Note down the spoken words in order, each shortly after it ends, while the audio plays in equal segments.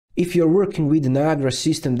If you're working with the Niagara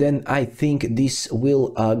system, then I think this will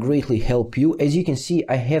greatly help you. As you can see,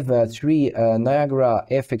 I have 3 Niagara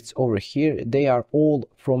effects over here. They are all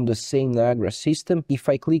from the same Niagara system. If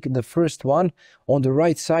I click the first one, on the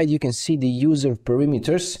right side you can see the user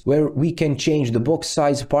perimeters, where we can change the box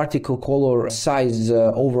size, particle color, size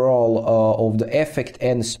overall of the effect,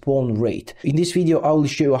 and spawn rate. In this video I will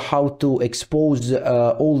show you how to expose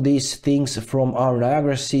all these things from our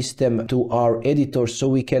Niagara system to our editor, so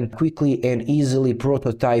we can quickly and easily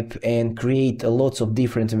prototype and create lots of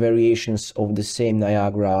different variations of the same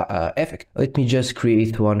Niagara effect. Let me just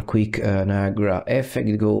create one quick Niagara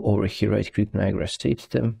effect. Go over here, right click Niagara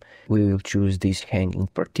system. We will choose these hanging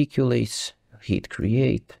particulates, hit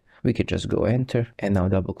create. We can just go enter and now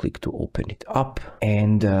double click to open it up.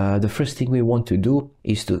 And the first thing we want to do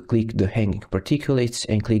is to click the hanging particulates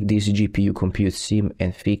and click this GPU compute sim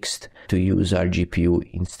and fixed to use our GPU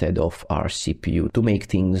instead of our CPU to make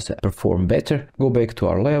things perform better. Go back to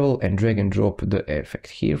our level and drag and drop the effect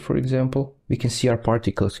here, for example. We can see our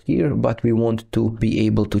particles here, but we want to be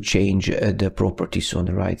able to change the properties on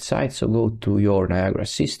the right side. So go to your Niagara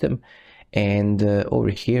system and over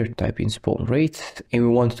here type in spawn rate, and we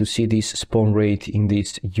want to see this spawn rate in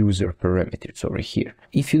this user parameters over here.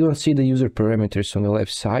 If you don't see the user parameters on the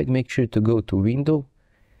left side, make sure to go to window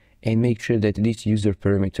and make sure that this user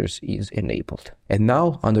parameters is enabled. And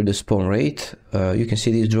now under the spawn rate you can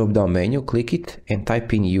see this drop down menu, click it and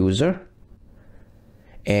type in user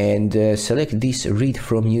and select this read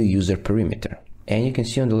from new user perimeter. And you can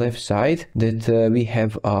see on the left side that we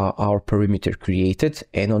have our perimeter created,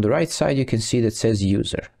 and on the right side you can see that says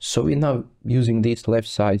user. So we're now using this left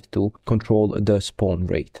side to control the spawn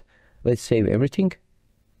rate. Let's save everything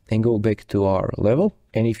and go back to our level.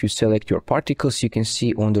 And if you select your particles, you can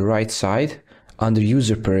see on the right side under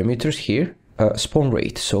user parameters here spawn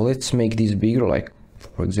rate. So let's make this bigger, like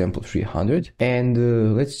for example 300,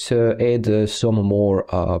 and let's add some more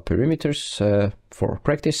perimeters for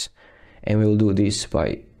practice. And we'll do this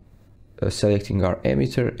by selecting our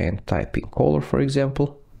emitter and typing color, for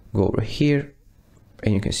example. Go over here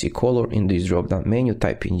and you can see color in this drop down menu,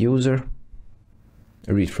 type in user,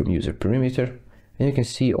 read from user perimeter, and you can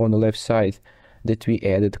see on the left side that we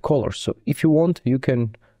added color. So if you want, you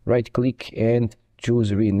can right click and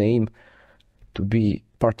choose rename to be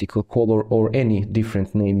particle color or any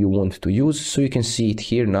different name you want to use. So you can see it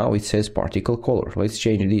here now, it says particle color. Let's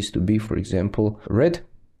change this to be, for example, red.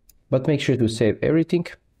 But make sure to save everything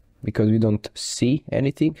because we don't see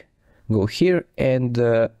anything. Go here and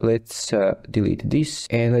let's delete this,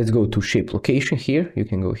 and let's go to shape location here. You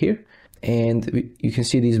can go here and you can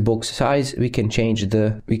see this box size. We can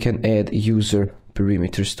add user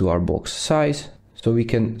perimeters to our box size. So we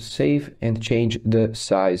can save and change the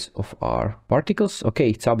size of our particles.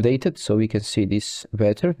 Okay, it's updated, so we can see this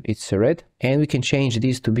better. It's red, and we can change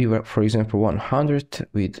this to be, for example, 100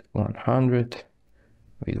 with 100.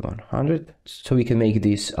 With 100, so we can make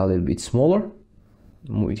this a little bit smaller.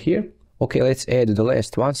 Move it here. Okay, let's add the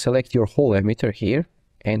last one. Select your whole emitter here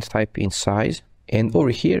and type in size, and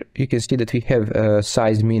over here you can see that we have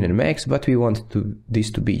size min and max, but we want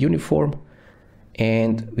this to be uniform,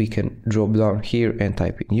 and we can drop down here and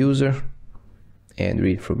type in user and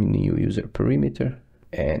read from new user perimeter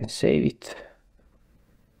and save it.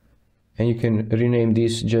 And you can rename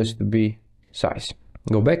this just to be size.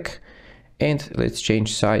 Go back and let's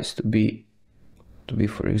change size to be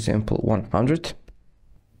for example 100,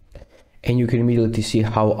 and you can immediately see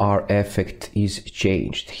how our effect is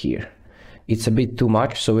changed here. It's a bit too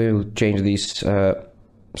much, so we will change this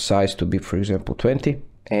size to be, for example, 20.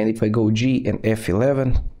 And if I go G and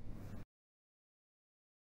F11,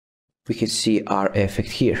 we can see our effect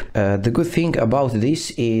here. The good thing about this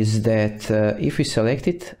is that if we select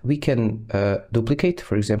it, we can duplicate.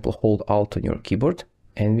 For example, hold Alt on your keyboard,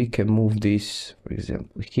 and we can move this, for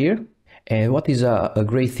example, here. And what is a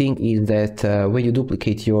great thing is that when you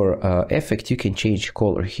duplicate your effect, you can change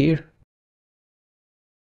color here.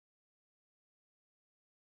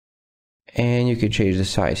 And you can change the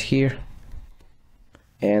size here.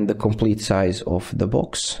 And the complete size of the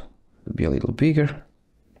box will be a little bigger.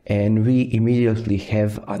 And we immediately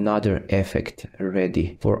have another effect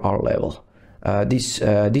ready for our level. This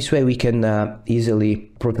way we can easily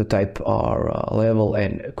prototype our level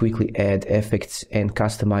and quickly add effects and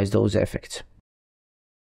customize those effects.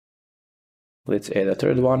 Let's add a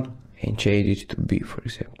third one and change it to be, for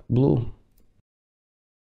example, blue.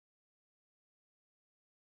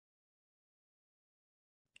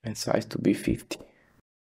 And size to be 50.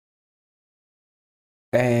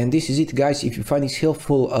 And this is it, guys. If you find this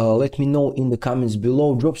helpful, let me know in the comments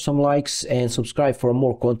below, drop some likes and subscribe for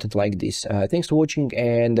more content like this. Thanks for watching,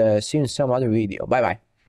 and see you in some other video. Bye bye.